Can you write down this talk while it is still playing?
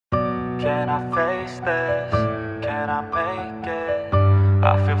Can I face this? Can I make it?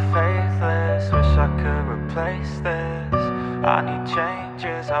 I feel faithless, wish I could replace this. I need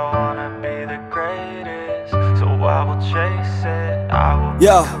changes, I wanna be the greatest. So I will chase it, I will be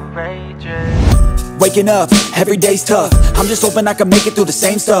courageous. Waking up, every day's tough. I'm just hoping I can make it through the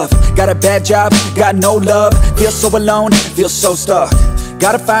same stuff. Got a bad job, got no love. Feel so alone, feel so stuck.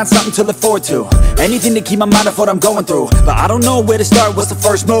 Gotta find something to look forward to, anything to keep my mind off what I'm going through. But I don't know where to start, what's the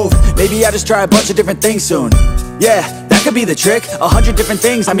first move? Maybe I just try a bunch of different things soon. Yeah, that could be the trick, 100 different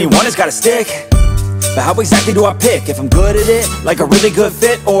things, I mean one has gotta stick. But how exactly do I pick? If I'm good at it, like a really good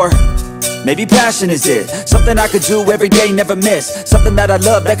fit, or maybe passion is it? Something I could do every day, never miss. Something that I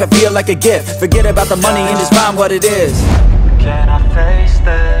love, that could feel like a gift. Forget about the money and just find what it is. Can I face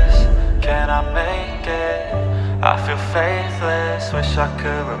this? Can I make it? I feel faithless, wish I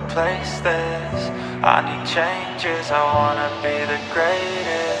could replace this. I need changes, I wanna be the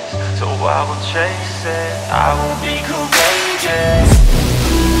greatest. So I will chase it, I will be courageous.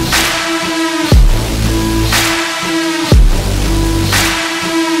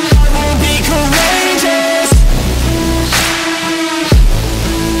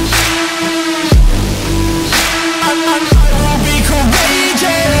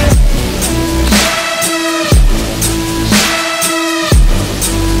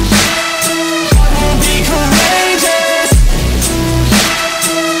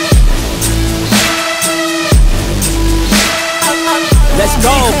 Let's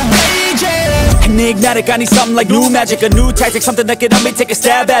go. Enigmatic, I need something like new magic, a new tactic, something that can help me take a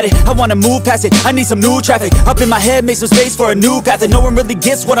stab at it. I wanna move past it, I need some new traffic. Up in my head, make some space for a new path. And no one really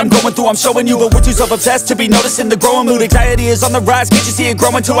gets what I'm going through, I'm showing you. But we're too self-obsessed to be noticing the growing mood. Anxiety is on the rise, can't you see it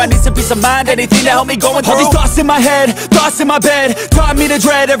growing too? I need some peace of mind, anything to help me going through. All these thoughts in my head, thoughts in my bed, taught me to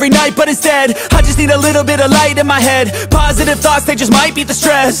dread every night, but instead I just need a little bit of light in my head. Positive thoughts, they just might beat the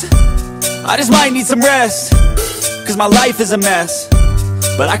stress. I just might need some rest, cause my life is a mess.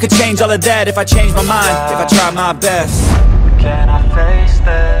 But I could change all of that if I change my mind, if I try my best. Can I face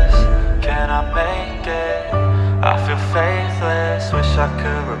this? Can I make it? I feel faithless, wish I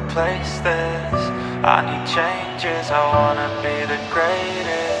could replace this. I need changes, I wanna be the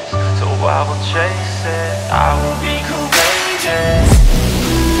greatest. So I will chase it, I will be courageous.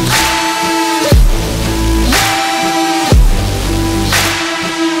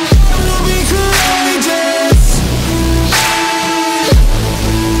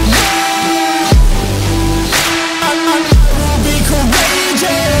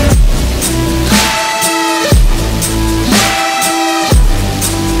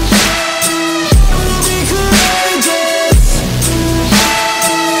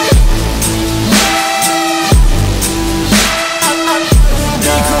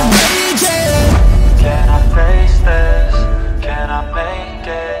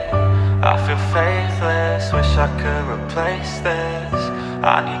 Faithless, wish I could replace this.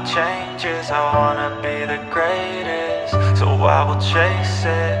 I need changes, I wanna be the greatest. So I will chase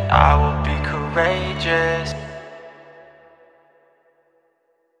it, I will be courageous.